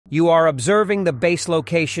You are observing the base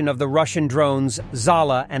location of the Russian drones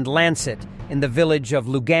Zala and Lancet in the village of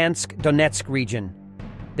Lugansk, Donetsk region.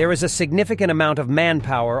 There is a significant amount of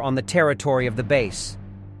manpower on the territory of the base.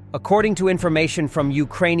 According to information from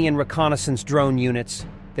Ukrainian reconnaissance drone units,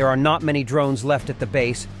 there are not many drones left at the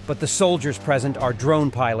base, but the soldiers present are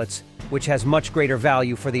drone pilots, which has much greater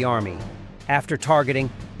value for the army. After targeting,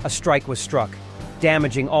 a strike was struck,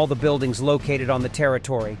 damaging all the buildings located on the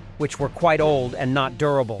territory, which were quite old and not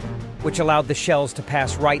durable, which allowed the shells to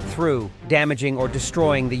pass right through, damaging or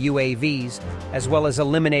destroying the UAVs, as well as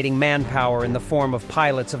eliminating manpower in the form of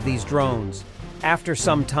pilots of these drones. After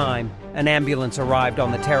some time, an ambulance arrived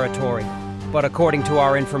on the territory, but according to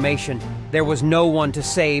our information, there was no one to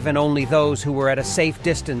save, and only those who were at a safe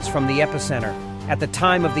distance from the epicenter at the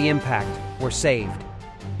time of the impact were saved.